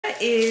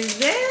is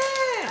that?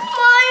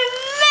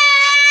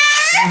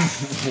 My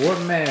mask!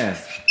 What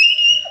mask?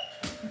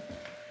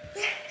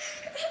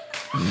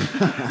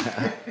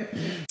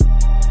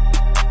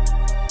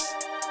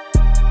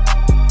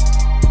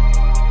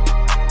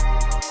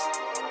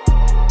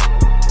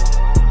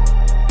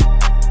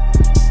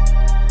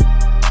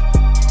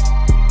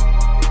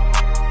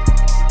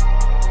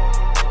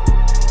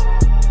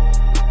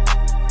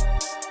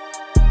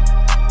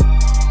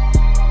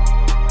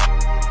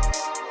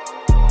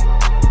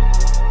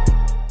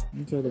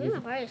 Look at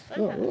him.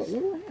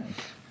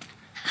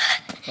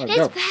 Oh, It's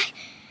go. back.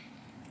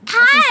 I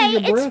can see Hi.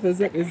 your breath.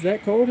 Is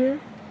that cold here?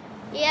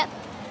 Yep.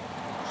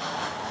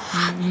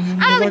 Mm-hmm.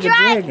 I'm like a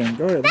dragon.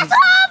 Go ahead. That's all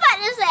I'm about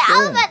to say. I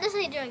was about to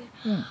say dragon.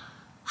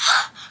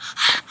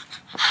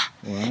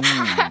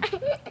 Wow.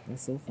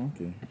 That's so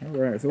funky. All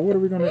right. So what are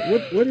we gonna?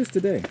 What is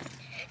today?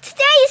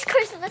 Today is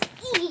Christmas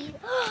Eve.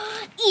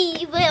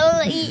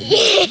 Evil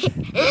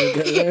Eve.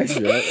 Last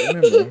year, I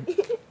remember.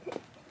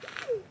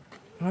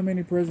 How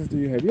many presents do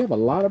you have? You have a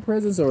lot of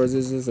presents, or is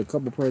this just a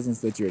couple presents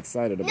that you're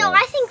excited about? No,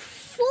 I think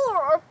 4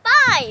 or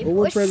 5 Well,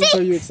 what or presents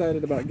 6. are you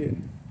excited about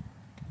getting?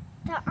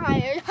 The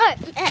Iron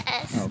Heart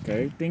mask.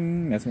 Okay,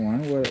 ding. That's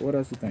one. What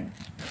else you think?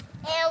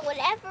 And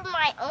whatever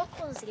my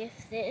uncle's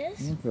gift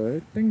is.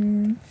 Okay,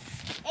 ding.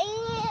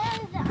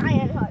 And the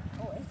Iron Heart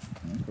toy.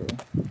 Okay.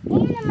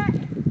 And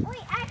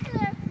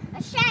actually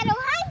a Shadow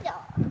High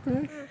Dog.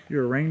 Okay.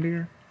 You're a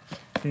reindeer.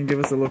 Can you give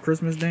us a little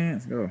Christmas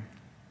dance? Go.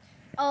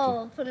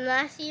 Oh, from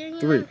last year? You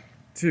 3, know?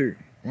 2,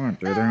 1.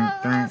 Yeah,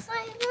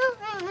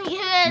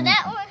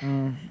 that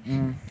one.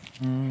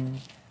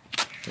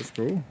 That's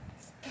cool.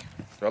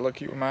 Do I look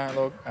cute with my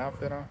little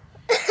outfit on?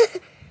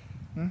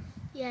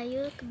 Yeah,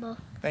 you look both.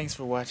 Thanks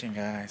for watching,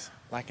 guys.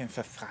 Like and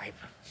subscribe.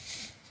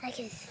 Like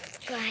and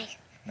subscribe.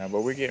 Now,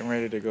 but we're getting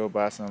ready to go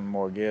buy some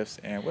more gifts.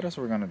 And what else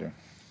are we going to do?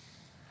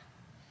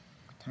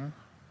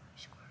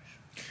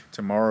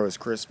 Tomorrow is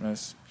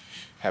Christmas.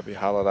 Happy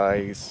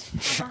holidays.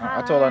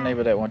 I told our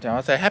neighbor that one time.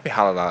 I said, happy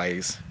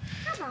holidays.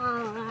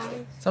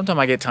 Sometimes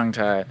I get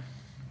tongue-tied.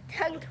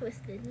 Tongue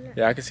twisted.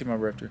 Yeah, I can see my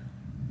breath too.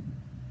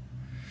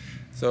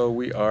 So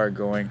we are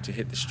going to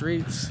hit the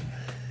streets.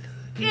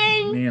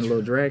 Me and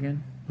little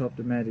dragon, Puff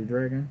the Magic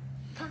Dragon.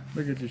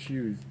 Look at your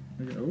shoes.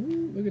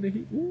 Look at the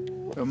heat.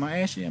 Ooh, am I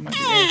ashy? Am I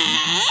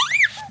ashy?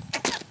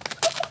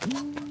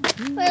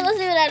 Wait, let's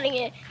do that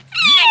again.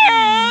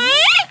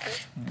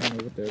 I don't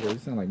know what that is. You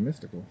sound like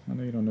Mystical. I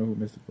know you don't know who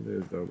Mystical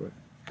is though, but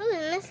Who's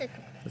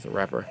Mystical? it's a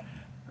rapper.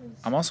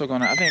 I'm also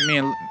gonna. I think me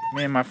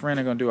and my friend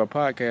are gonna do a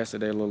podcast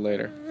today a little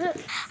later.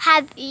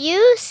 Have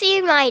you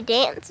seen my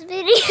dance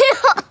video?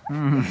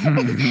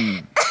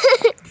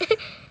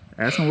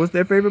 Ask them what's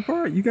their favorite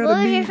part. You gotta What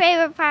was be. your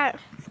favorite part?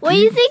 What do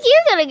you think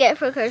you're gonna get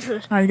for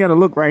Christmas? Oh, you gotta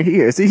look right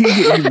here. See, you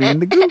be in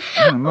the group.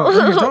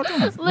 Talk to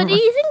them. What do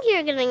you think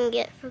you're gonna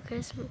get for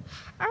Christmas?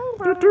 I'm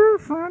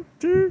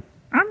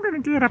gonna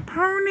get a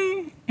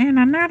pony and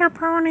another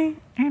pony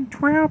and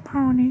 12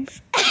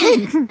 ponies.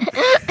 I'm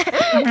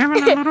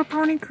having a little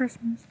pony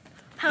Christmas.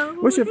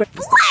 What's your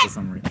favorite? For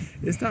some reason,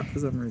 it stopped for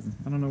some reason.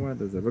 I don't know why it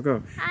does that. But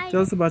go.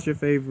 Tell us about your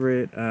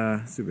favorite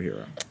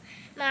superhero.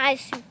 My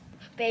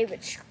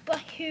favorite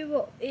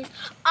superhero is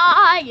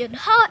Iron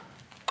Heart.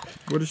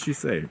 What does she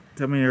say?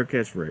 Tell me her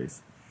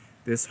catchphrase.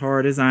 This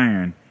heart is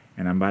iron,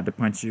 and I'm about to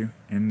punch you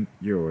in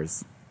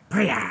yours.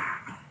 Paya!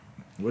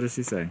 What does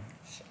she say?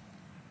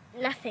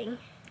 Nothing.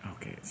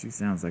 Okay, she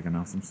sounds like an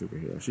awesome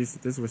superhero. This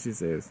is what she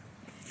says.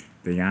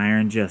 The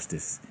Iron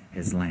Justice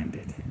has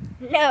landed.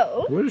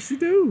 No. What does she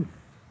do?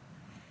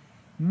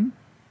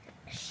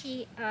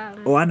 She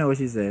Oh, I know what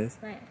she says.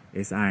 What?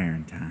 It's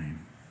iron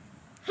time.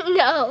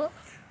 No.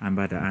 I'm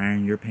about to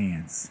iron your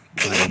pants,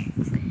 buddy.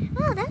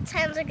 Oh, that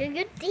sounds like a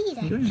good deed.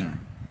 Yeah.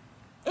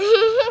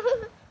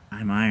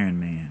 I'm Iron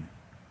Man,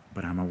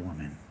 but I'm a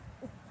woman.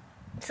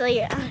 So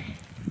yeah,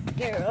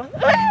 girl.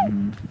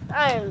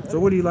 Iron. So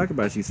what do you like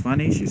about her? She's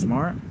funny, she's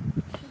smart.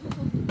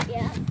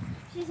 Yeah.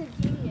 She's a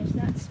genius,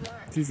 not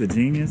smart. She's a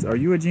genius. Are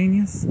you a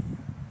genius?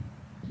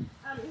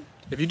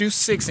 If you do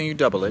 6 and you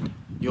double it,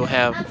 you'll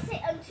have... I'm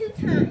 2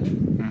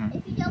 times.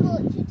 If you double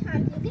it 2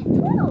 times, you'll get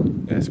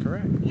 12. That's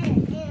correct.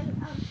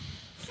 And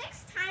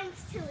 6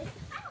 times 2 is 12.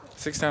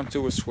 6 times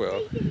 2 is 12. So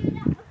you can do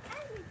that with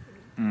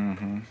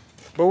everything.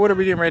 But what are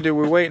we getting ready to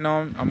do?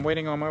 I'm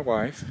waiting on my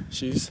wife.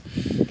 She's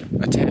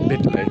a tad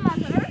bit late.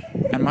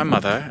 And my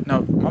mother.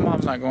 No, my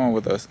mom's not going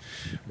with us.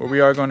 But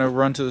we are going to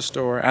run to the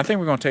store. I think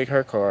we're going to take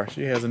her car.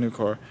 She has a new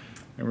car.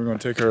 And we're going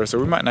to take her. So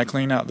we might not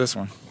clean out this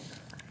one.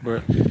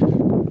 But we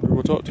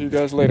will talk to you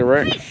guys later,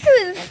 right?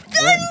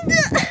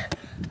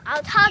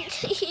 I'll talk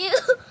to you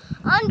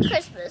on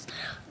Christmas.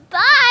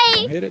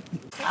 Bye. Hit it.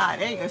 Ah,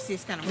 there you go. See,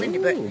 it's kind of windy,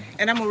 but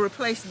and I'm gonna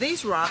replace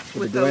these rocks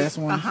with the those.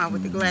 glass ones?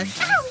 With the glass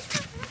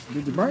ones.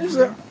 Did you burn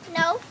yourself?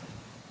 No,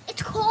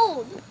 it's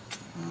cold.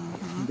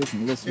 Get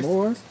some little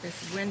s'mores.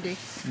 It's windy.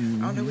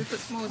 Oh no, we put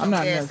s'mores I'm on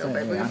not gas, though,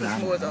 saying baby. We put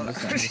s'mores on I'm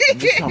it.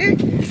 just talking.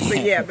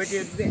 But yeah, but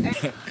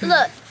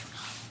Look.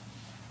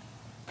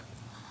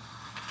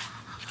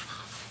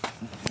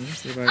 Let me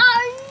see if I-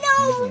 Oh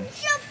no,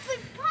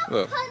 jumping Papa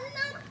Look.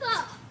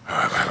 Number.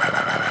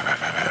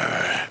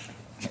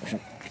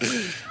 No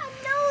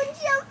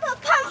jumper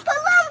pumper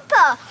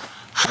lumper.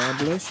 God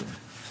bless you.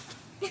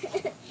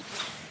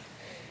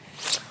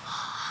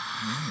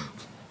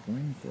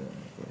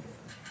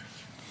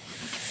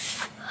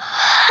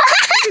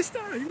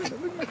 Stop! You look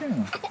at my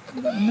camera.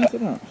 You gotta mess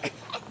it up.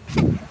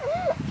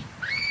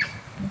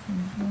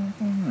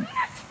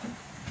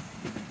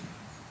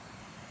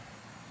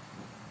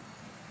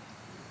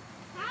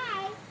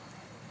 Hi.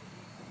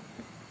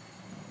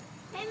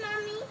 Hey,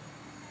 mommy.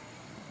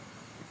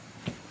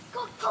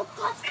 Go, go,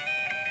 go.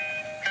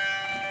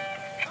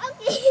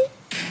 Okay.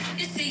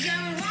 It's a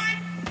young one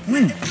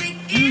with the quick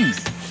ears.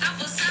 I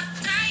was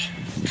uptight,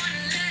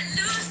 wanna let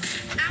loose.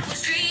 I was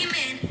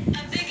dreaming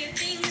of bigger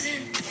things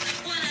and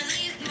wanna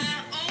leave my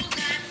old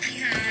life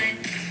behind.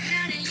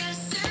 Down in your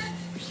sun,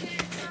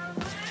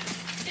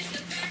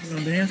 You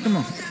wanna dance? Come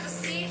on.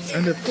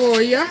 And the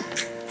for ya.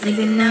 And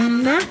the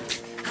number. I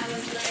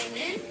was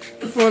lightning.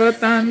 For the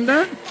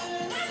thunder.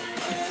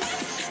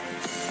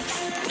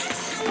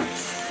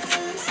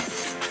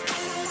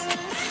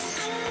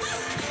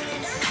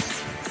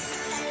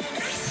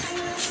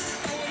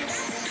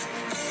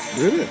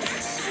 Good.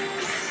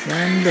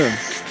 Thunder.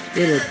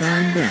 Little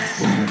thunder.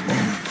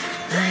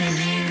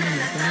 Lightning and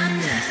the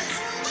thunder.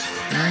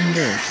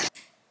 Thunder.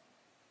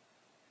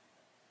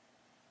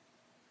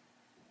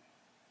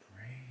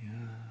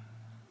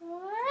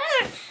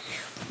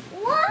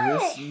 What?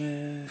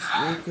 Christmas.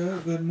 Wake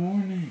up. Good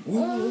morning.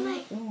 Oh my.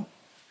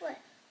 What?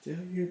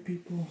 Tell your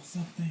people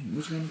something.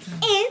 What you gonna tell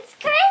them? It's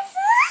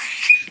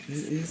Christmas.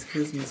 It is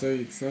Christmas. Are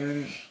you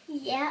excited?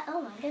 Yeah.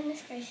 Oh my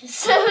goodness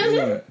gracious.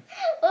 What?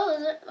 What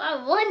was it? My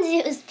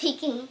onesie was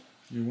peeking.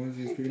 Your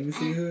onesie is pretty. Let me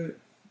see your hood.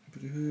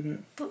 Put your hood up.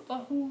 Put my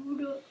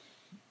hood up.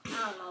 I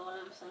don't know what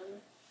I'm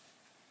saying.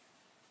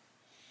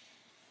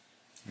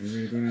 Are you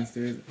ready to go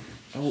downstairs?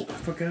 Oh, I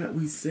forgot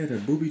we set a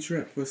booby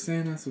trap for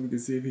Santa so we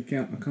could see if he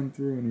can come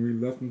through, and we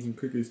left him some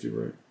cookies too,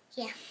 right?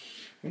 Yeah.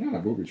 Well, not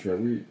a booby trap.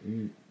 We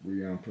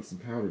put some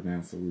powder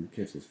down so we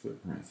catch his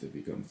footprints if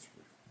he comes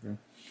through.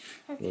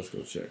 Okay. So let's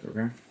go check.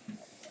 Okay.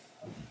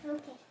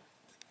 Okay.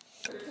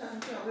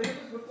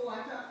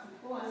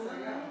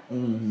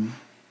 Mm-hmm.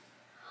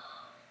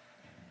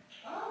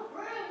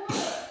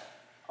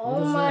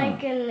 Oh is my that?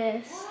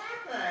 goodness.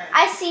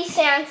 I see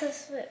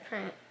Santa's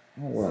footprint.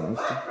 Oh wow.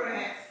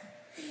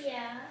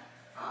 Yeah.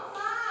 Oh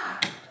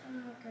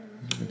my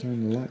goodness. I turn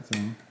the lights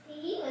on.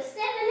 He was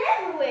stepping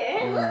everywhere.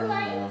 It looked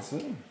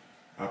like.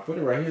 I put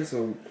it right here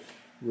so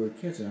we'll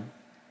catch him.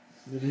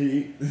 Did he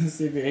eat? Let's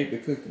see if he ate the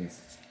cookies.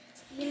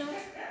 You know.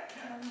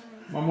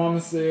 My mama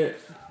said,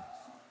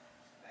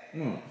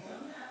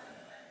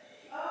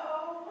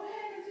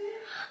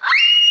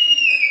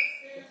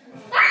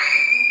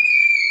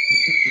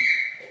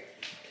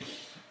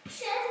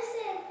 Santa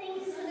said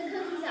thanks for the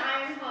cookies,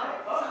 Iron Heart.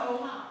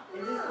 He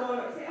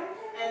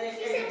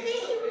said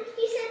thank you.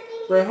 He said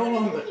thank you Bro, for hold the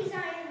on. cookies,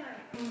 Iron Heart.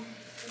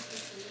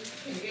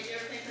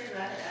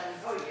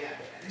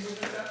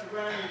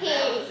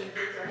 Here,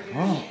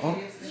 oh.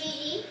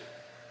 Gigi.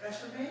 That's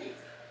for me?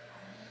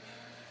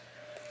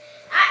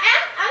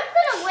 I'm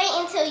gonna wait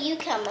until you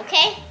come,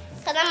 okay?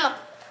 Cause I'm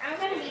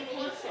gonna be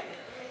patient.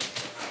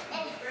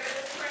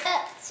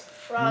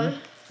 From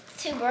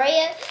to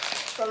Brea,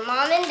 from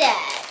Mom and Dad.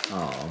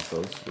 Oh,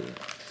 so sweet.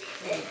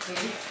 Yeah,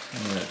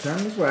 turn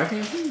this way. I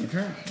can't see you.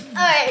 Turn.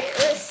 All right,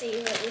 let's see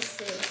what this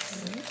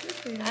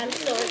is. I'm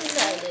so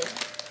excited.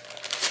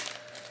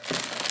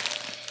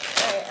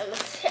 All right, I'm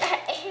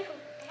excited.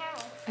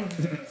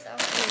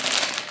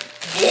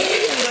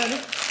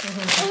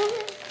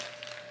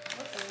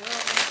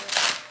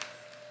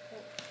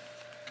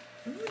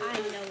 I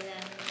know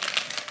that.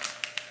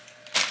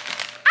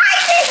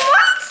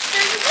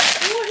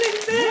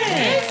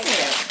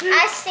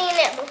 I've seen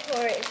it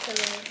before. It's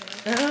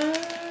amazing.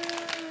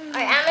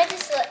 Alright, I'm gonna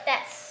just let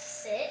that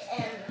sit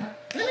and.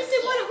 Let me see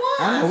what it was.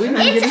 I know, we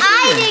didn't get It's to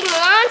see eating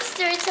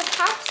monster. It's a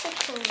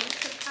popsicle. it.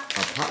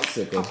 A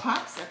popsicle.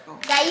 Popsicle.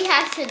 That you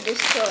have to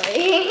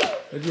destroy.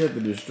 What you have to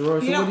destroy?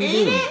 So You what don't do you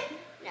eat do? it?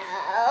 No.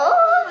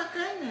 Oh my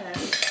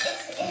goodness.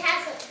 It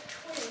has a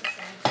twin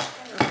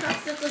A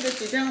popsicle that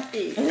you don't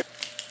eat.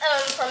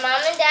 for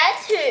Mom and Dad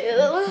too.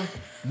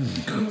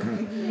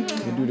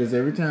 You do this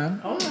every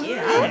time? Oh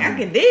yeah, I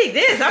can dig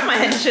this. I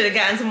might should have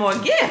gotten some more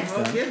gifts.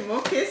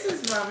 More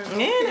kisses, Mommy. More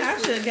Man, I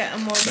kisses. should have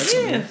gotten more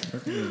gifts.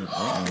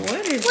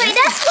 What is Wait, that?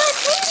 that's what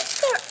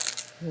hamster.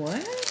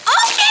 What?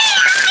 Okay.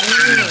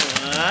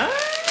 What?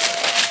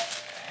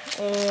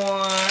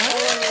 Oh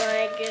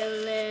my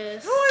goodness.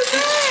 Who is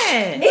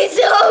that? It's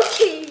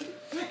okay.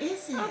 What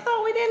is it? I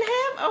thought we didn't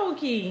have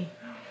Okie.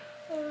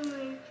 Oh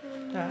my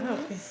goodness.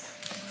 Okay.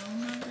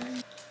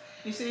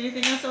 You see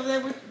anything else over there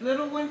with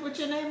little one with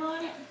your name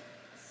on it?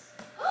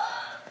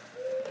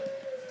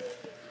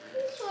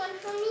 This one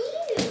from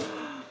you.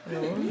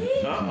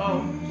 Uh-oh.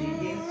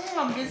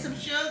 I'm gonna get some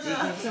sugar.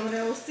 Get some of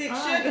that old sick All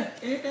sugar. right.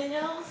 Anything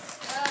else?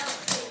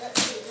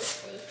 Let's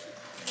see.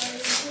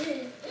 What is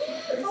it?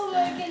 Oh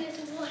my goodness,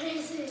 what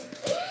is it?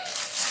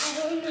 I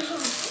don't know.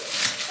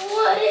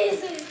 What is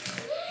it?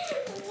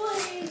 What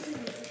is it?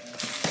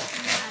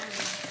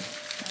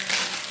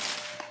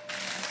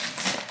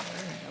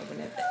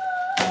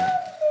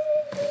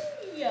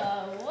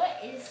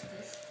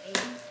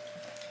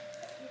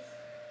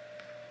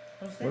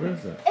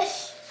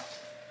 What's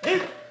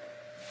that?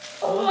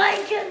 Oh my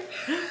god.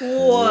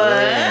 What?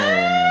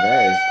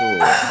 That is cool.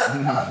 Oh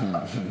my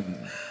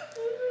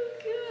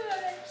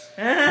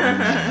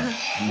god.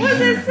 What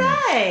does it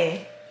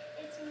say?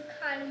 It's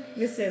Wakanda.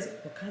 It says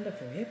Wakanda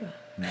forever.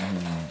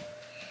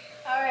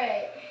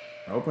 Alright.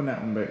 Open that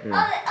one back there.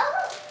 Oh,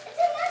 it's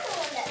another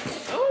one that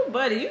Oh,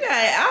 buddy, you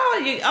got all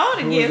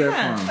the Who is gifts,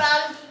 that huh?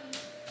 from?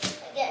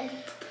 from again.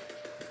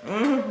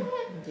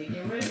 You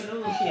get rid of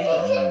those gifts.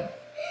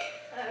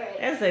 Alright.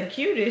 That's the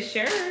cutest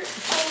shirt. Oh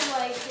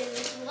my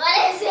goodness.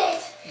 What is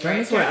it? Turn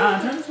this way.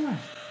 Turn this way.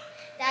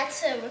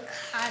 That's a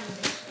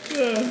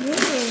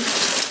Wakanda.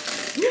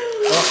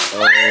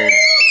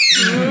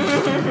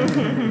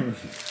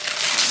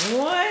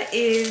 What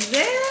is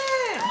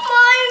that?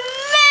 My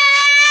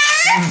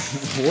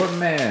mask! What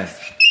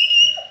mask?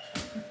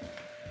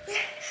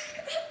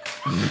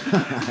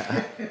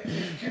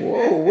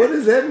 Whoa, what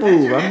is that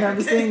move? I've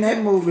never seen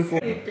that move before.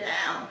 It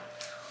down.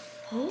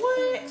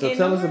 What? So in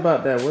tell the us world?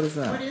 about that. What is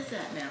What that? is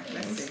that now?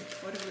 Let's see.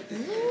 What do we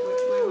do?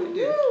 What do we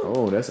do?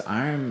 Oh, that's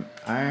iron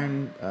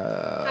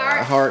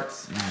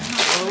hearts.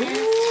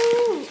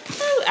 Ooh.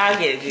 I'll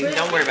get it, dude.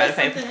 Don't worry about the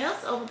paper. Something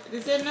else over.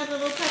 Is there another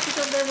little package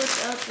over there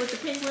with the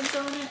penguins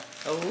on it?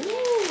 Ooh.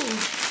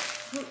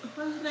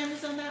 Whose name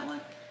is on that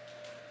one?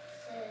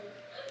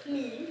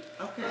 Me.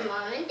 Okay.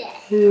 Mom and Dad.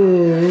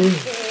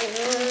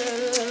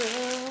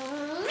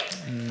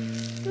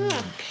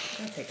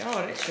 I'll take all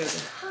that sugar.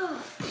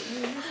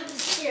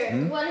 Here,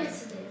 what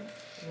is it?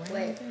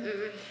 Wait.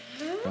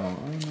 Oh, I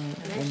don't know.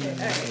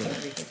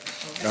 It's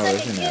Oh, like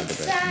it's a in the good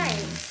other bag.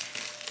 size.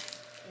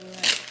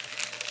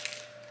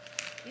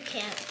 You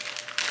can't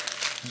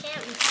be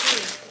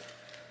true.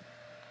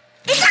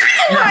 It's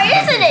Ironheart,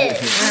 isn't it?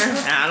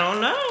 I don't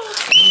know.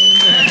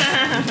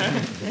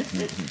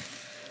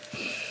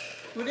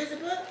 What is it,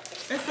 book?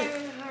 Let's see.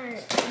 Ironheart.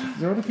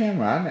 Throw the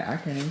camera. I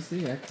can't even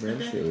see. I can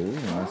barely see. Ooh,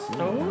 I see.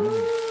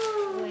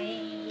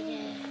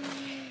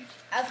 Wait.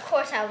 Of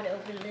course I would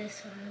open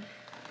this one.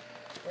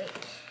 Wait.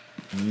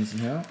 You need some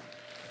help?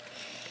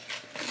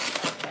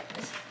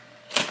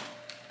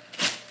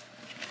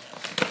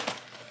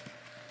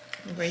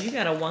 Bro, you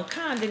got a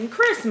Wakandan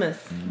Christmas.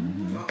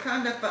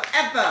 Wakanda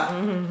forever.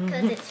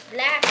 Because it's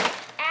black.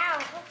 Ow.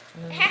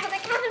 How the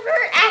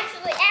bird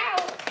actually ow.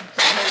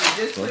 We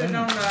just put it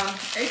on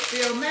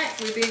HBO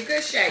Max. We'd be in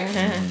good shape.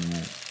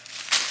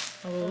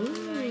 Oh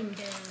my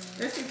god.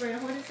 Let's see,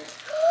 Brad. What is it?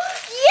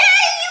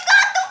 Yeah, you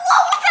got the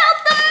one without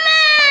the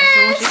That's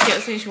the one mask. she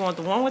kept saying she wanted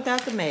the one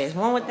without the mask.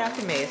 One without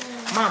the mask.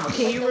 Mama,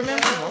 can you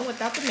remember the one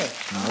without the mask?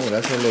 Oh,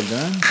 that's her little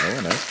gun?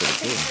 Oh, that's pretty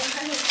cool.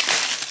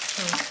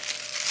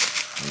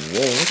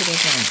 Whoa, look at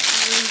that thing.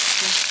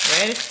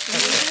 Ready?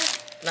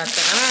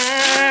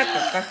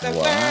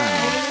 Wow.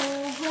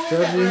 Tell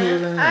me who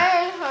it is.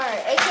 Ironheart,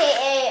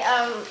 aka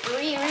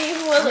Riri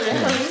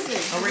Williams.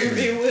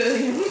 Riri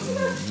Williams.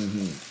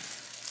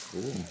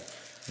 Cool.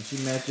 And she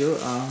matched your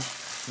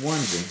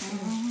onesie.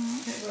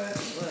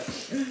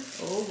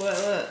 Oh,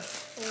 what?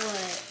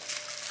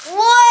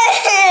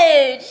 What?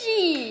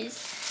 Jeez.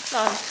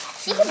 Mom,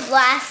 she can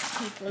blast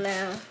people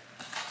now.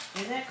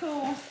 Is that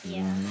cool?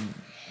 Yeah.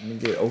 Let me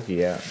get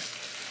Oki out.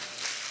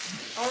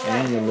 Oh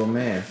And your little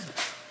mask.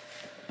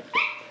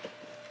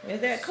 Is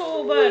that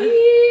cool, buddy?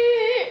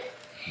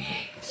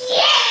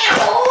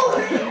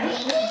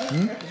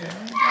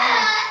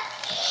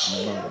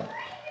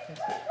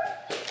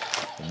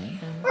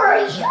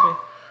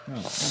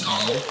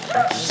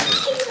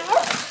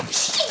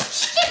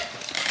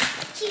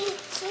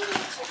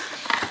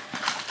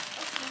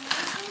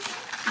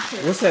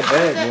 What's that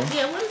bag, bro?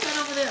 Yeah, what is that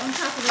over there on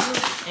top of the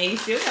roof? And you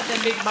still got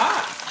that big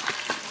box.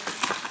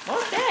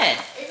 What's that?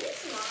 Is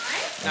this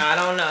mine? No, I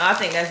don't know. I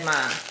think that's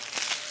mine.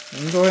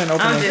 Let me go ahead and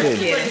open I'm that just shit.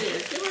 kidding. What it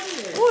is? See what it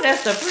is? Ooh,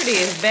 that's the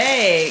prettiest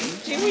bag.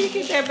 Gee, where you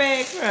get that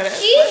bag from?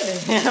 That's Gee,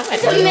 funny. I'm like,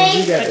 it's You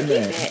amazing. got the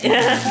bag.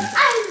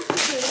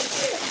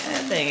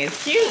 that thing is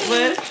cute,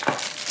 bud.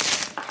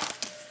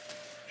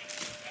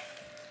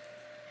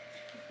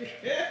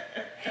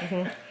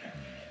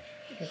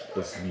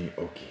 It's me,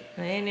 Oki.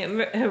 Ain't it,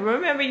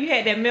 remember you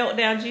had that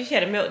meltdown? She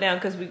had a meltdown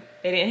because they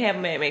didn't have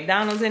them at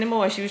McDonald's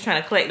anymore. She was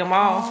trying to collect them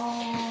all.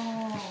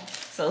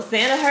 So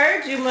Santa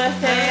heard you, must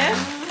have.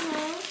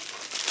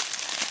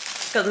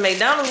 Because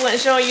McDonald's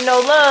wasn't showing you no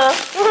love.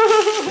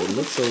 It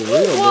looks so real,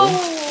 bro. Whoa.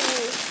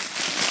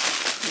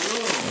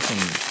 That's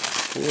some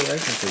cool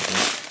action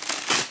pictures.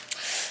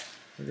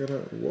 Look at her.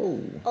 Whoa.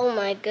 Oh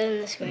my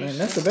goodness Man, gracious.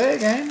 that's the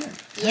bag, ain't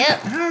it? Yep.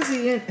 How's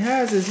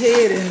his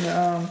head in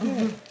the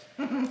can?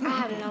 I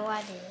have no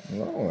idea.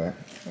 Lord.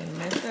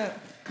 Messed up.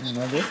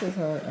 No, this is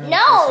her. No.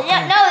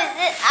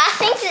 I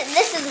think that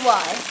this is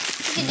why.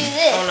 You can do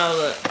this. Oh no,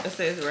 look. It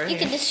says right You here.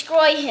 can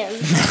destroy him.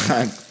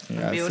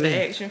 Yeah, I Build see. the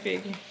action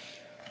figure.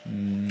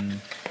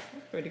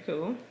 Pretty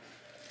cool.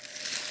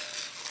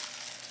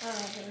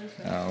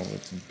 Oh,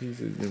 with some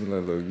pieces.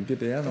 Look, you get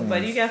the other one.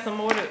 But you got some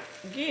more to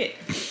get.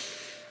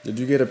 Did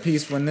you get a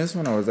piece from this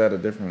one, or was that a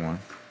different one?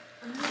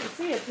 I didn't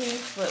see a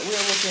piece, but we'll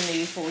look in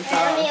these before we Let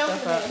start me stuff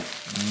open up. it.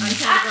 I'm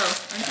trying to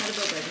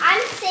go, baby.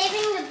 I'm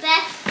saving the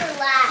best for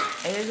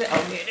last. Is it?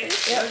 Oh, it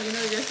is. Well, you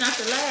know, that's not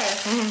the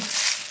last.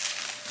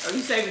 Oh,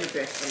 you saving the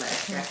best for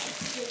last. Gotcha.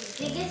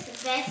 The biggest, the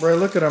best. Bro,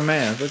 look at our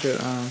man. Look at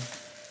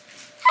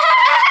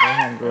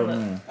homegirl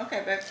man.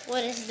 Okay, babe.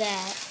 What is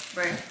that?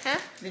 Bring. Huh?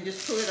 Then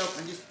just pull it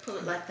open. Just pull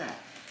it like that.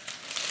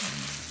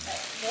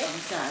 This? On the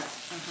side.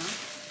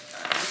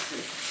 Let's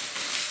see.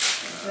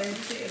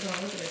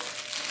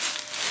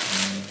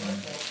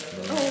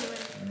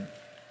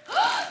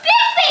 Big,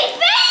 big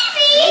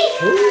baby!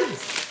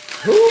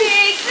 Who?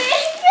 Big,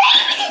 big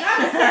baby!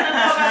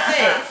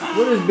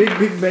 What is big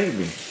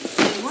baby?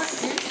 What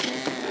is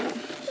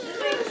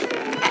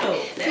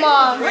that?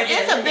 Mom,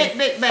 It's a big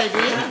baby.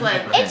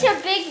 Anyway. it's a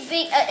big,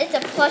 it's a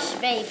plush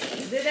baby.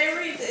 Did they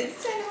read? Did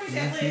they read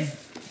that list?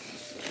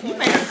 You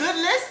made a good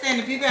list then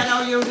if you got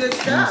all your good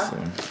stuff.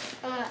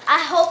 I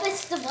hope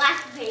it's the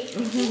black baby.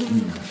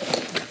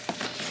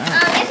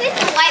 If it's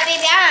the white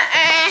baby,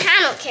 I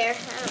don't care.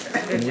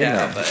 Good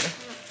Yeah. job, buddy.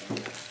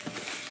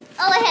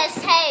 Oh, it has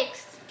tags.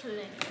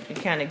 You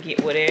kind of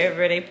get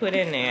whatever they put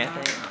in there, I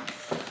think.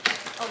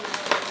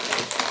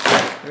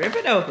 Rip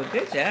it open.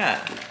 Good job.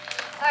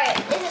 Alright,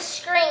 there's a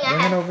screen.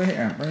 Bring it over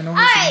here. Bring it over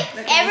here. Alright,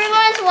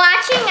 everyone's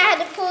watching. I had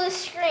to pull the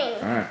screen.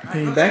 Alright.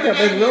 Can you back up,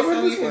 baby? Over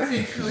so this you can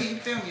way. see, so he can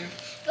film you.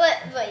 But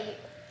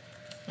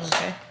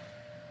Okay.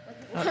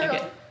 Oh, you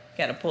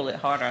got to pull it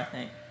harder, I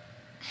think.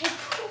 I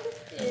pulled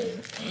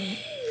it.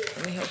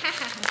 Let me help.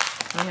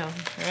 Let me help.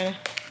 Ready?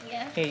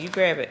 Yeah. Here, you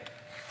grab it.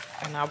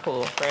 And I'll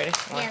pull. Ready?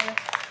 One, Yeah.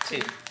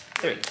 2,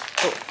 3,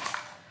 4.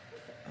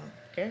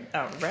 Okay.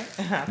 All right.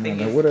 I think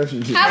Now, it's... what else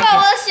you do? How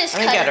about let's just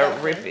I cut ain't it gotta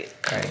open. rip it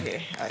right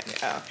here.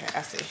 Okay,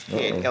 I see.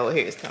 Here you go.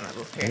 Here it's coming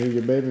over here. Here's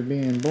your baby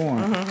being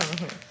born. Okay,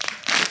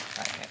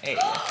 there you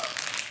go.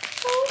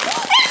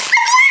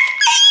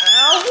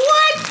 Oh,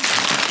 what?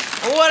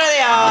 What are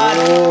they all?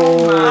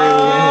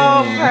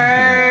 Oh,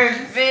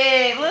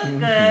 perfect. Look at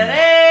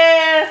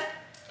that.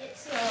 It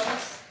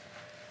smells.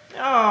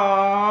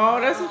 Oh,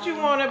 that's what you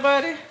wanted,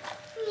 buddy.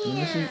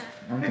 Yeah.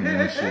 I'm gonna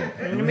let you.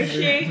 Let me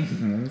see. Let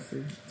me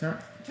see. Turn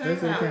face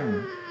to the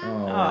camera.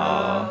 Oh.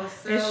 Oh,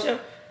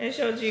 it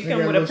showed you They come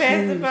got with a little shoes.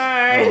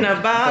 pacifier and a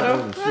Oh, bottle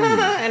got little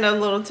shoes. and a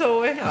little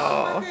toy. Oh,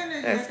 Oh, my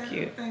goodness, that's that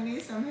cute. thing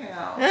needs some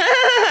help.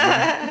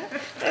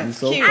 You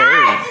so cute. cold.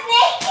 It's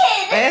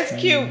naked. That's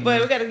cute,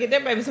 but we gotta get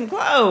that baby some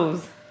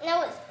clothes.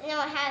 No, it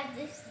has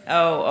this.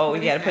 Oh, we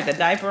gotta put the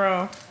diaper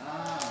on.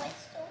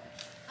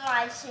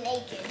 Oh, it's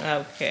naked.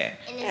 Okay,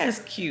 And it's- that's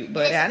cute,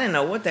 but I didn't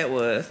know what that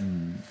was.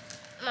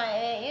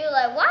 You're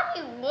like, why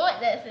do you want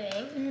that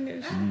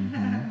thing?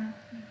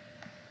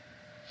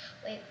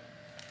 Wait,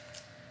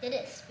 did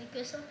it speak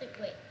or something?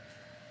 Wait,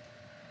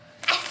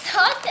 I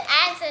thought the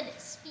ad said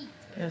it speaks.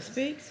 It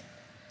speaks.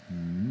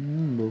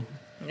 Boo.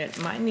 It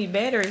might need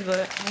batteries, but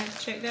I have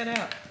to check that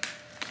out.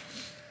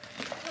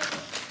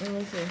 Let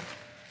me see.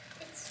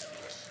 It's so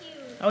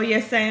cute. Oh yeah,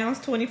 sounds.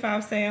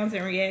 25 sounds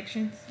and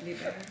reactions.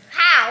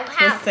 How?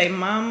 Let's say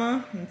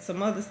mama and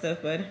some other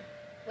stuff, buddy.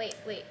 Wait,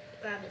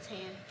 grab his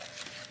hand.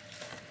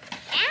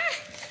 Ah!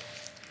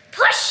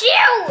 Push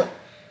you!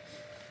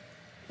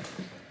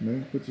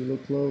 Maybe put your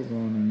little clothes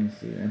on and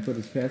see, and put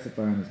his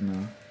pacifier in his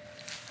mouth.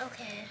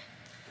 Okay.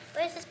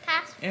 Where's this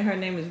pass? And her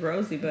name is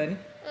Rosie, buddy.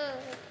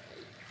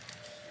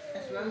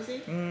 That's Rosie?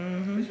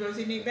 Mm-hmm. Does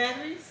Rosie need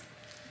batteries?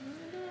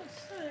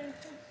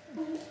 I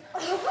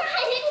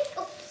didn't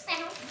go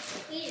sound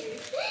weird.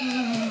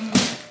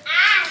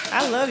 Ah!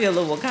 I love your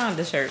little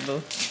Wakanda shirt,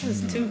 boo.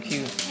 It's too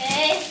cute.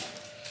 Okay.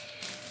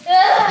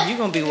 Ugh. You're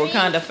gonna be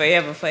Wakanda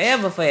forever,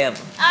 forever,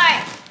 forever.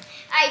 Alright.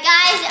 Alright,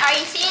 guys, are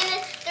you seeing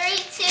this? 3,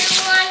 2,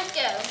 1,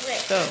 go.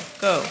 Wait. Go.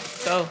 Go,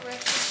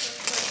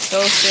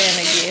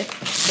 Santa gift.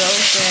 Go,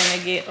 Santa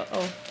gift.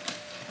 Uh-oh.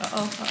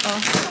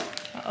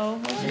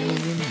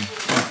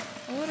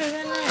 What is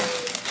in there?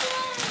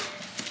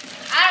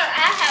 I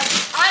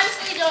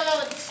honestly don't know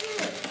what this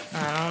is. I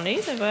don't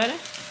either, buddy.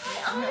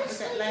 What was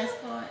that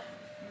last part?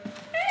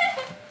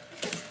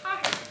 It's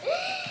hard.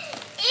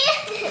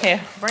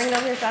 Here, bring it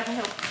over here so I can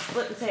help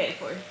flip the tag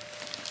for you.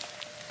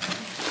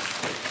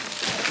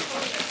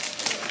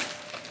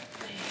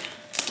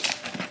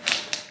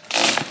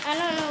 I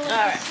don't know what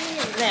Alright, this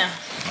is.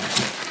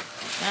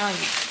 now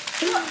you.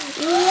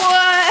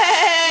 What?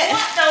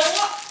 What the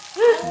what?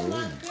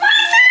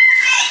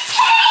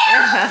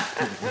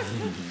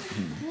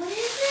 What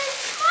is this?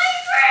 My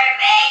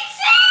mermaid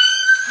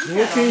tail!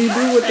 What can you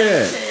do with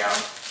that?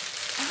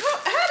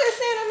 How does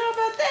Santa know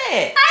about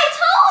that? I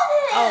told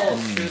him! Oh,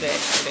 do that.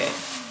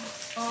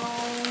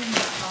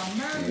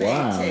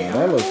 Wow,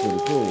 that looks pretty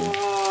cool. You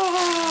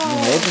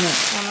wanna open it?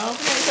 Wanna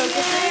open it so you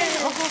can see it?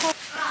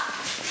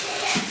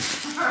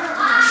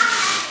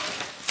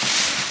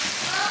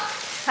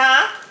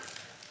 Huh?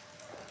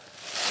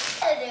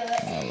 I'll do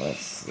it. Let's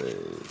see. I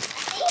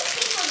think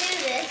people do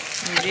this.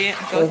 You did?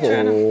 Go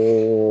try to.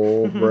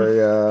 Oh,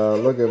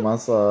 Brea, look at my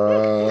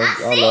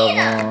socks. I love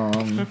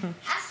them.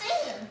 I've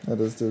seen them. That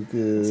is too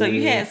cute. So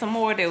you had some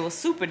more that was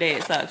super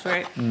dad socks,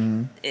 right?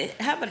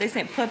 How about they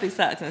sent puppy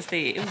socks instead?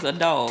 It was a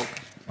dog.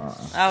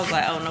 I was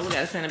like, oh no, we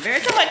gotta send a bear.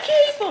 Come on,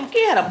 keep them.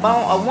 Kid had a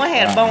bone, or one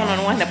had a bone on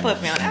the one had a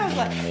puppy on it. I was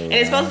like, and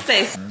it's supposed to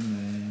say.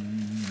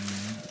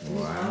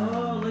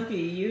 Oh, look at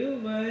you,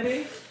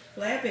 buddy.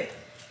 Flap it.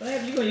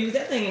 Flap, you gonna use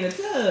that thing in the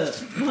tub.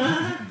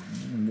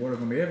 Water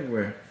gonna be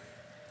everywhere.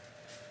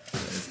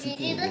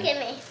 Gigi, look at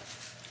me.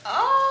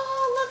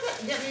 Oh, look at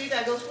that. You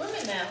gotta go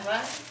swimming now,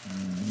 right?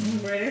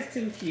 Bro, that's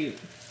too cute.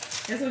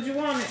 That's what you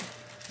wanted.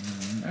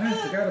 I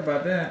forgot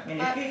about that.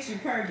 And it fits you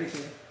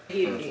perfectly.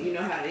 You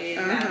know how it is.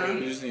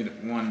 You just need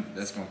one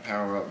that's gonna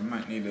power up. You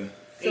might need to.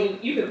 So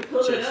you can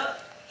pull it up,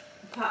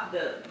 pop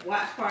the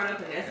watch part up,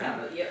 and that's how.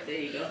 Yep, there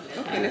you go. That's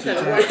Okay, how that's it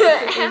how works. it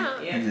works.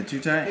 Yeah. Is it too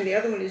tight? And the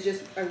other one is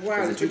just a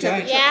wire. Is it too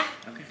tight? Yeah.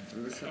 Okay.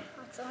 It's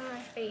on my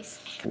face.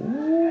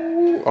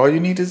 Ooh, all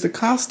you need is the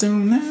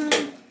costume now.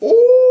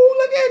 Ooh,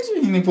 look at you.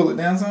 You need to pull it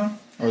down some?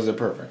 Or is it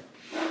perfect?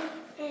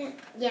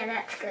 Yeah,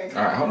 that's good.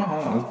 Alright, hold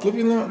on. Let's flip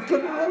your little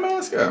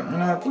mask up. You know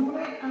how to flip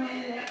it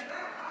up?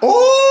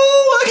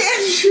 Oh, look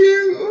at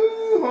you.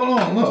 Ooh, hold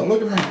on.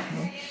 Look at me.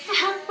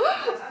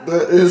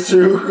 That is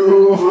too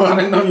cool. I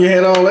didn't know you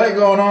had all that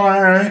going on,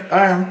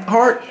 Iron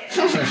Heart.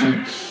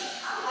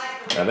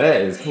 Now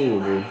that is cool,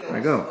 boo.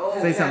 Alright, go.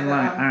 Say something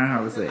like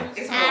Ironheart would say.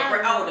 It's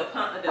more, oh, the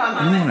pump. You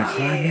want to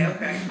try Yeah,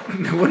 that?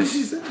 okay. What did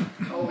she say? No,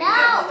 you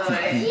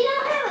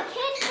don't have a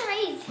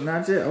catchphrase.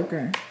 Not yet.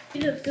 Okay.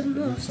 You have the Do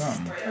most.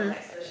 something.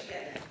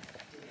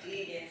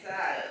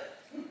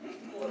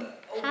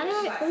 How do I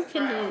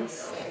open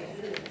this?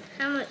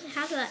 How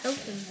do I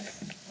open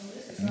this?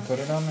 You put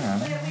it on there. I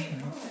don't know.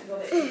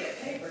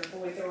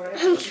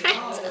 I'm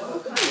trying to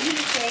open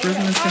this.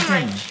 Christmas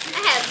continues. I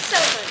have so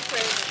much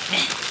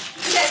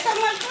presents. You got so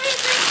much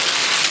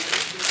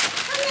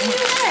presents? How many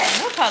you got?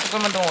 What Papa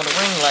Grandma doing with a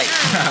ring light?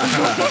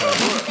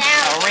 A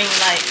ring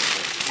light.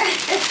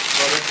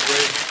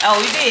 Oh,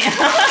 you did?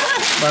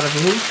 About it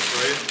for who?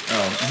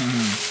 Oh.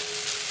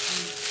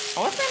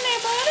 What's in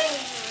there, buddy?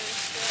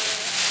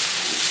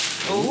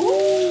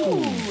 Ooh,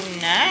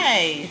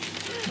 nice.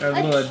 That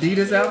little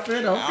Adidas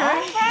outfit? Okay.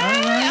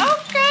 Alright.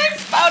 Okay,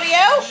 sporty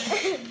out.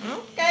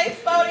 Okay,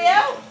 sporty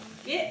out.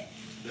 Yeah.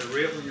 That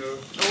real from your. Ooh.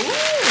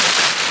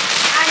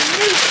 I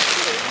knew it.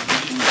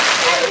 I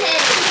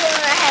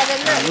had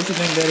What you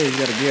think that is? You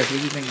gotta guess. What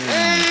do you think that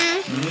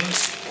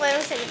Wait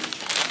a second.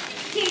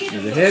 is?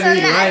 Is it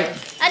heavy, right?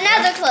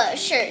 Another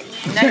clothes shirt.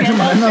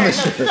 Another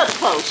shirt. Look,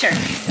 clothes shirt.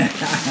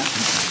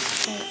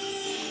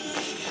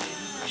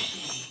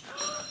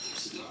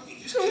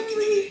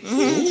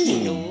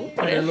 Ooh.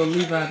 That little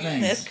Levi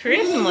thing. That's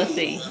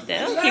Christmassy.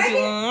 That'll keep you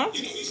warm.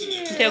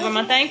 Tell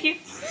Grandma thank you. Go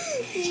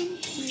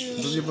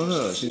give her a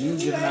hug. She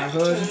was giving out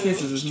hugs and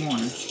kisses this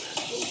morning.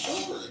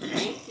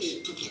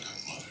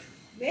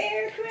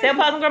 Tell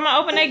Pop and Grandma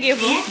open that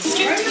gift.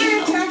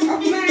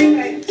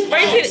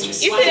 Where you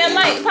see that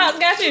light Pop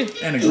got you?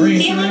 And a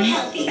green screen.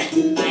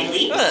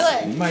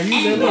 Look. You might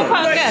use that look.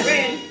 Pop got you.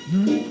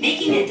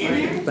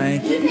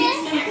 Thank you.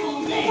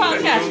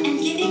 Pop got you.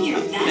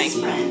 Thank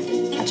you.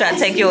 I tried to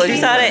take yours. You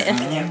saw that?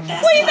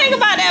 What do you think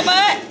about that,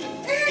 bud?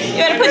 You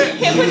better put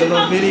your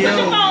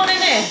phone in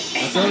there.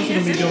 I told you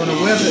to be doing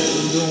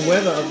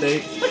weather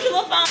updates. Put your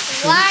little phone.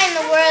 Why in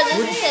the world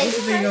What is you think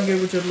this? you gonna get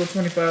with your little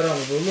 $25? Well,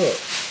 look.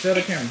 Tell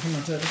the camera. Come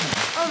on, tell the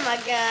camera. Oh my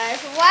gosh.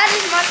 Why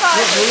does my car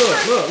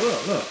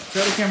Look.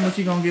 Tell the camera what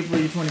you gonna get for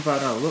your $25.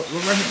 Look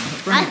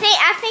right here.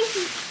 I think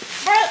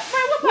Bro,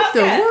 what What Pop the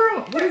got?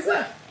 world? What is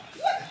that?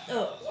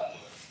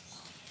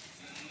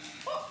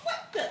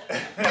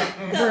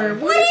 Bro,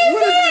 what is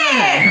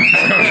that?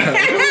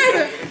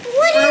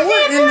 what is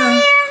What it, in the?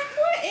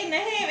 What in the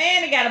ham?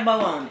 And it got a bow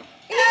on it.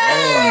 Oh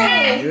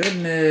my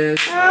goodness.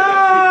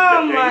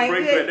 Oh The brake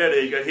right there.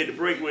 You gotta hit the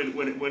brake when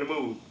it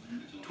moves.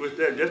 Twist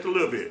that just a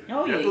little bit.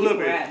 Oh yeah, just a you little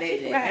can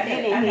bit. ride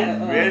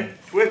that. Ready?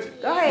 Twist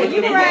it. Go ahead, Twist you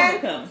it a can little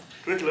ride. more.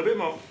 Twist a little bit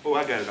more. Oh,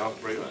 I got it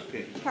off. Right on.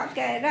 Pop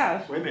got it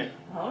off. Wait a minute.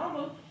 Hold on,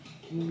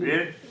 boo.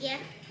 Ready? Yeah.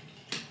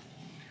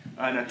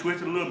 All right, now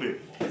twist it a little bit.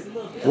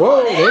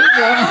 Whoa, there you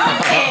go.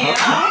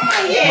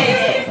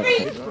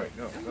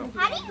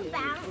 How do you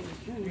bounce?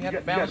 You have to You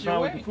gotta balance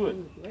your foot.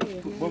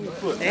 Both your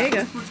foot. There you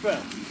go. Push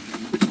down.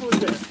 Put your foot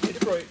down. Hit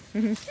the brake.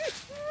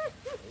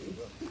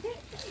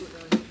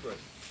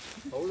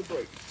 Hold the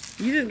brake.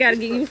 You just gotta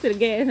get used to the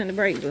gas and the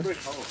brake, boo. Brake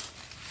hard.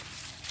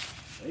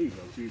 There you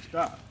go. See,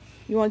 stop.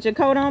 You want your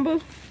coat on,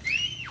 boo?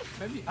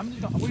 Baby, I'm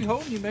just gonna, we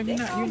holding you, baby.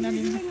 You're not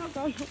even.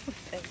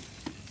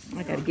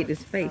 I gotta get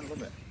this face.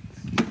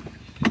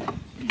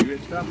 You ready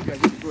to stop? You gotta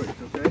get the brake,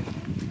 okay?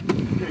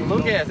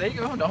 Look at, there you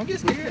go. Don't get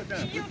scared.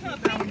 Good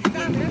job,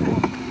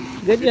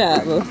 boo. There you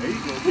go.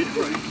 Hit the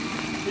brake.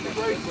 Hit the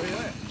brake. Where you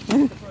at?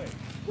 Hit the brake.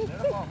 Let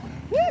it off.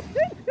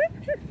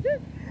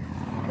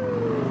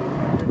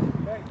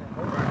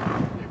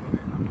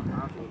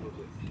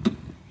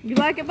 You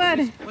like it,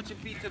 buddy? Put your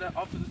feet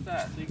off to the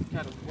side so you can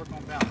kind of work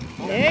on balance.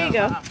 There you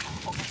go.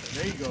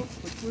 There you go.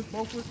 Put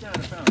both foot down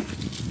and balance.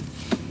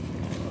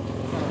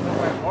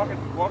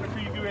 Walk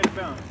until you get ready to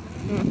balance.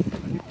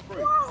 Hit the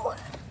brake.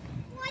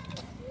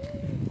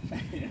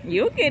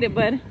 You'll get it,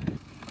 buddy.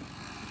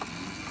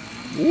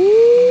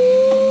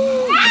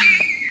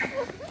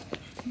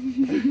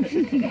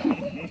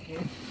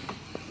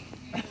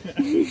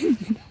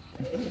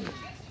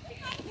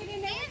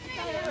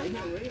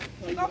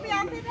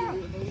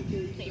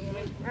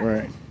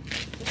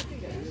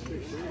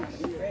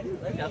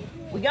 Let's go.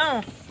 We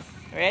gone.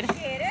 Ready?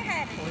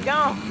 We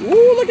gone.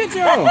 Ooh, look at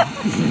y'all.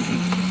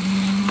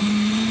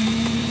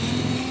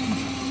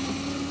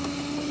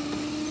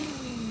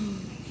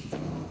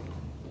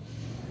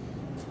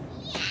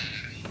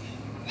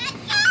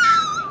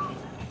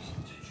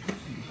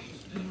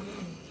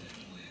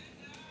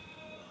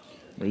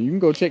 Well, you can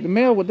go check the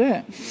mail with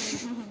that.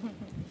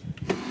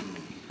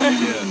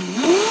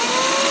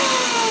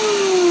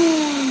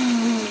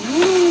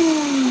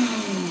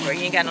 Bro,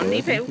 you ain't got no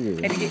knee pad. Had to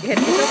get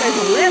somebody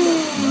some leather.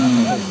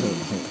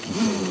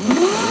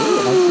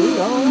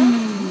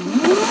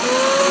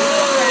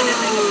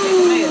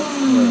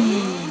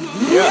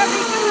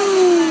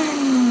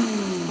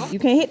 You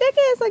can't hit that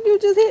gas like you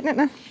just hitting it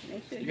now.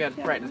 You got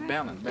to practice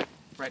balance.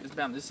 Practice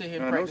balance. Just sit here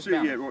and practice Don't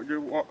sit balance.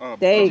 yet.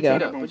 There you go.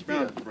 Put your feet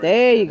up.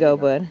 There you go,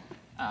 bud.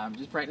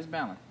 Just practice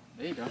balance.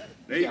 There you go.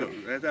 There you go.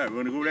 That's right.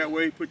 We're going to go that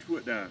way, put your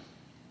foot down.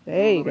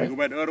 There you Go go.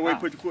 back the other way,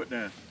 put your foot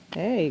down.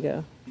 There you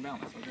go.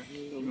 Balance, okay?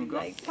 You gonna go?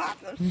 Hit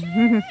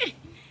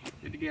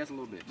the gas a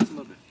little bit. Just a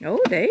little bit.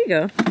 Oh, there you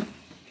go.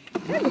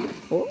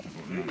 Oh,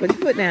 put your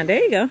foot down.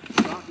 There you go.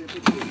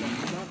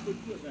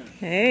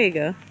 There you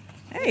go.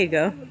 There you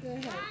go.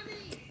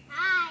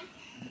 Hi.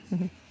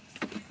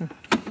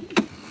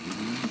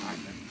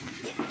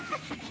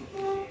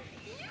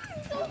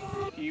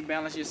 Can you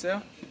balance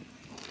yourself?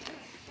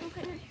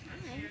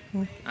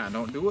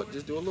 Don't do it.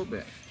 Just do a little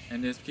bit.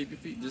 And just keep your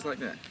feet just like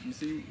that. You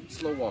see,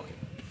 slow walk it.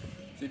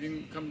 See if you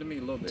can come to me a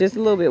little bit. Just a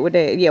little bit with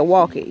that. Yeah,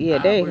 walk it. Yeah,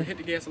 there you go. Hit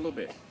the gas a little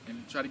bit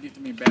and try to get to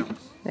me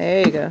balance.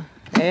 There you go.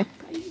 There.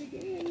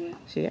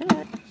 She all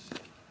right.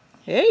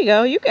 There you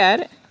go. You got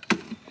it.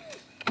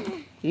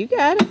 You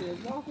got it.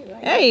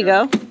 There you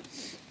go.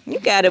 You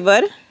got it,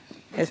 buddy.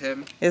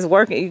 It's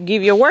working. You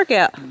give you a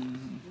workout.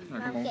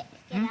 Get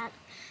out.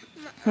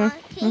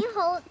 Can you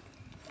hold?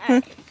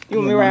 You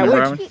want me to ride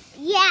with you?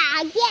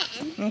 Yeah,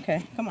 again.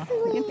 Okay, come on.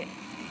 Get there.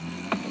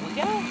 Here we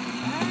go.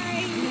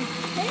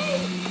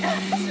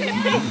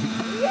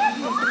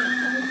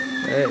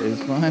 That is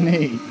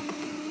funny.